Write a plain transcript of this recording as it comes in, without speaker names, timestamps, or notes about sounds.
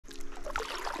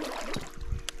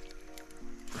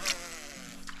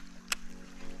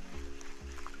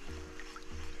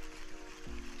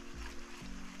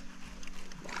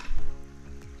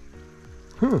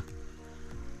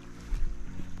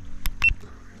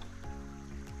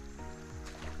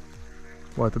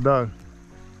What a dog.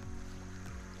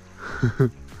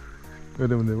 What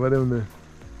them there? What them there?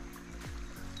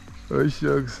 Oh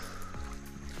shucks.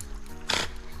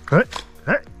 Hey,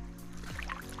 hey.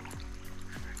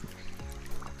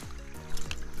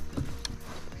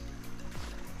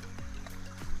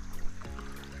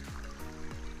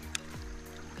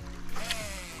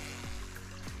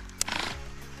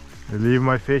 You leave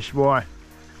my fish, boy.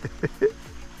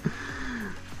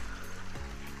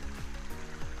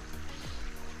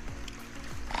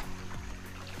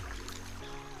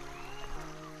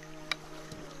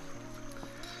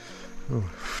 Oh,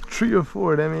 3 or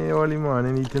 4 of them in the early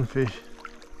morning eating fish.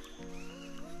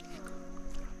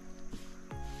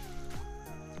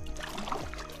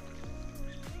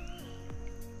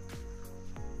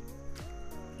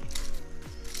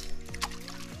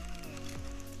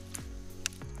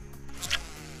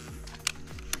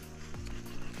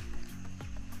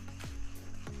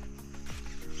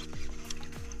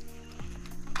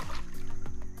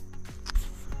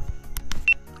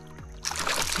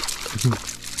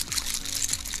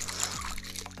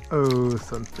 Oh,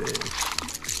 sunfish.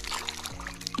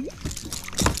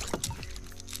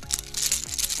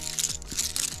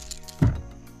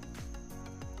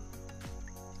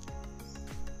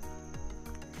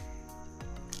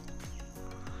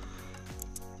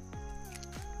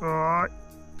 Alright.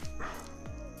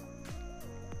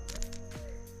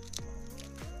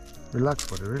 Relax,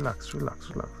 buddy. Relax, relax,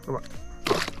 relax. Come on.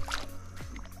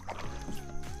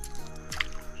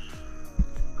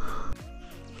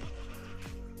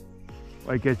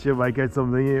 Might catch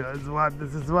something here.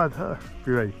 This is what, huh?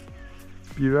 Pirara.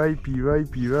 Pirara, Pirara,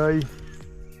 Pirara.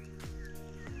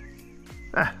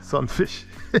 Ah, sunfish.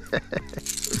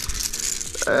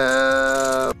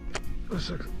 Oh,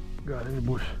 shucks. Got in the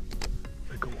bush.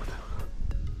 Come on.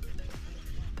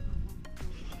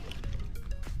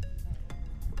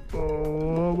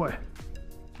 Oh boy.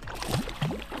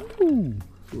 Ooh,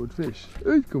 swordfish.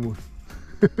 Hey, come on.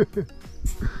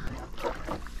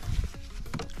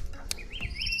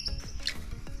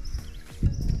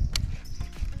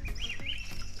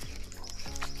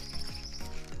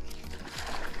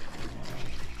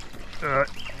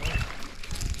 Alright.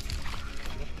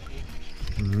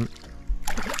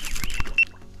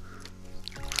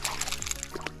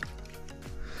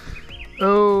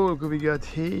 Oh, look what we got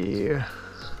here.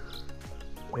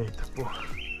 Wait, boy.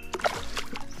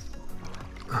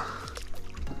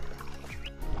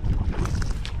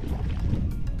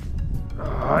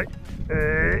 Alright.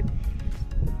 Hey.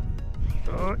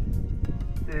 Oh.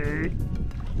 Hey.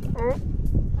 Oh.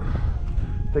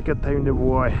 Take your time, the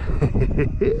boy.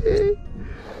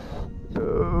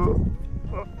 Oh.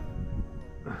 Oh.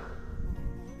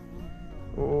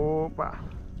 Opa.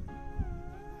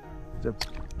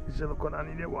 It's a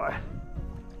LUKUNANI, the boy.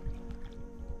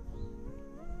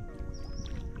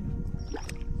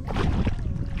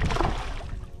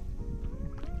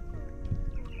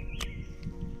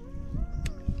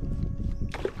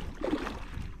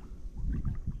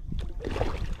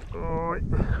 Oh,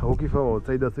 hockey from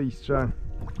outside, that's so strong.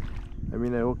 I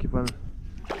mean, I hook it from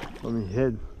my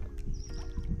head.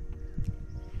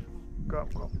 Come,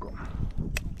 come, come.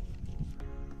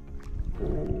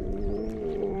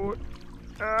 Oh,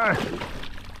 ah.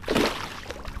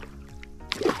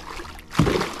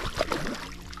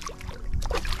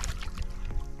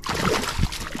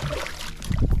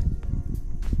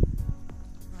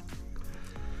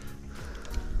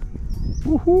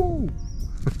 Woohoo!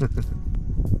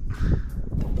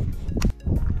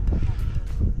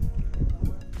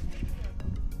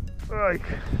 Like,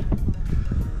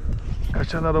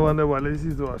 catch another one there. Well, this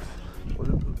is what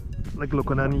like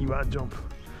LUKUNANI, you want to jump.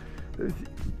 Let me see.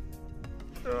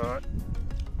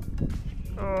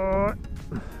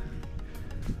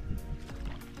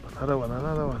 Another one,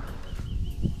 another one.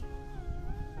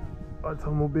 Oh, it's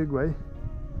more big, right?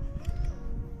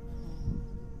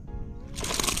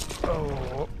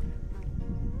 Oh.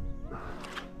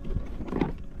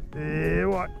 Hey,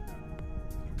 what?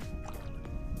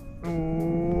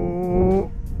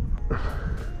 Oh.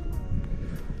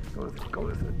 Go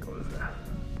with it, go with it.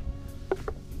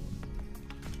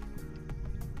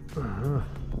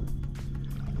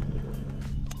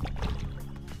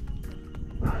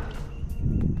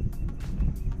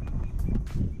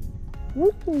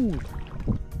 Woohoo!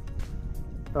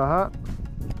 Uh-huh.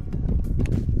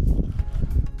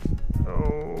 Oh.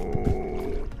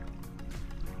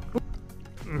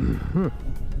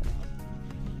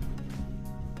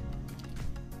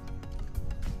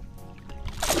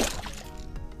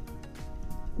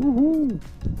 Woohoo!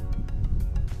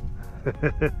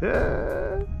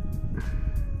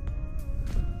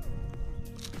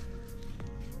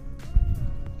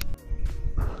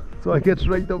 So I get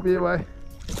right up here, boy.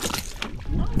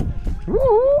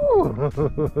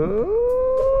 Woohoo!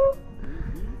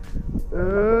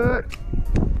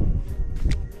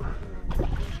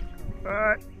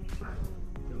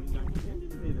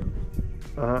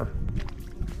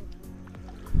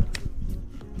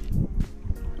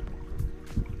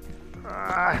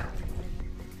 Alright.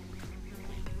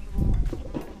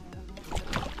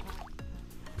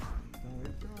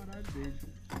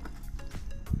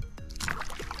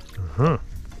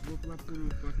 Vou pular pro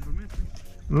acampamento?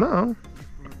 Não.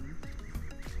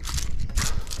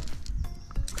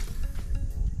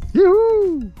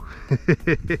 Yoo-hoo!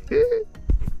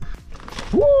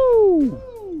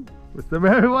 Woo! Mr.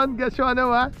 Everyone, get you on the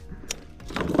way.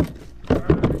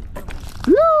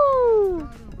 Yoo!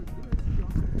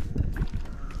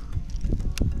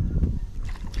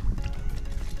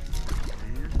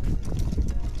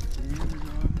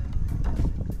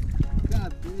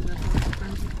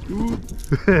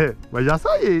 Mas já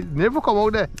saí, nem vou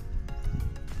comer, né?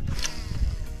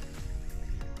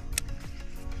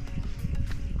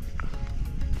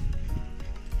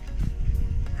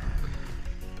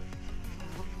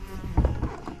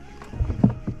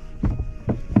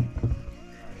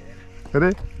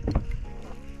 Cadê?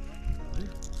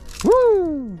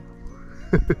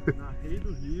 Na rei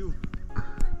do rio.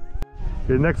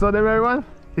 Okay, next one, everyone.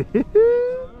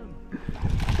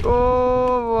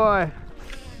 Oh boy.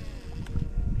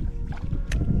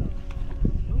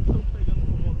 Não estão pegando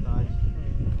com vontade.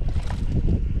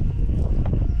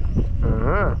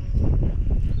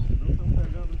 Não estão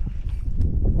pegando.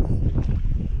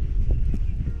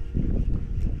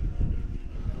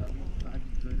 Vontade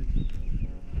doida aqui.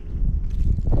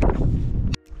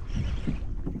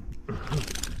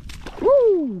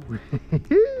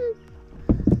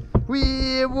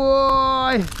 Wee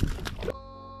boy.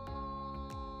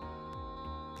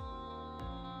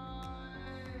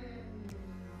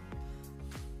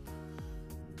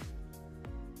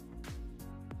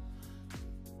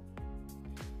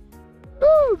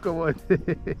 Oh, come on.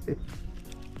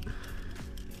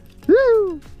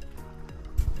 Woo.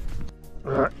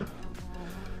 Alright.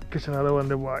 Catch another one,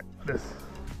 the boy. This.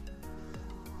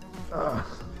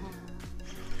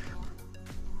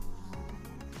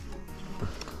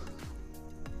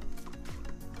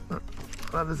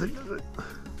 That's it.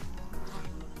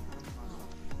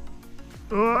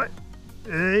 Alright.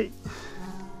 Hey.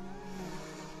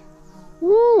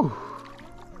 Woo.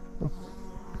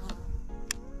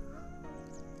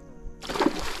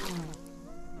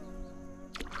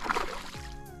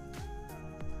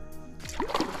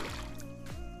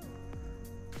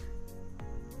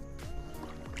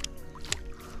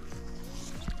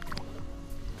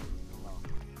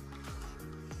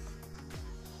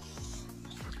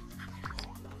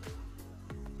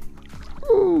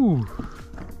 Ooh.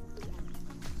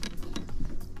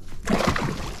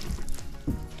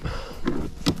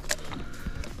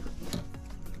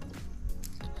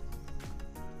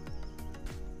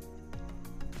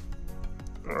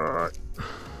 Alright.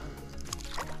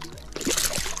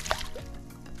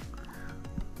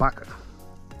 Paca.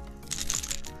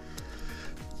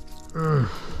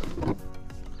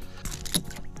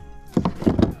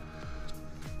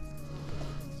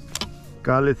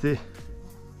 Cálese.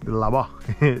 The lava.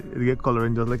 It get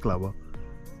coloring just like lava.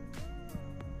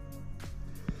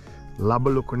 Lava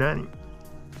LUKUNANI.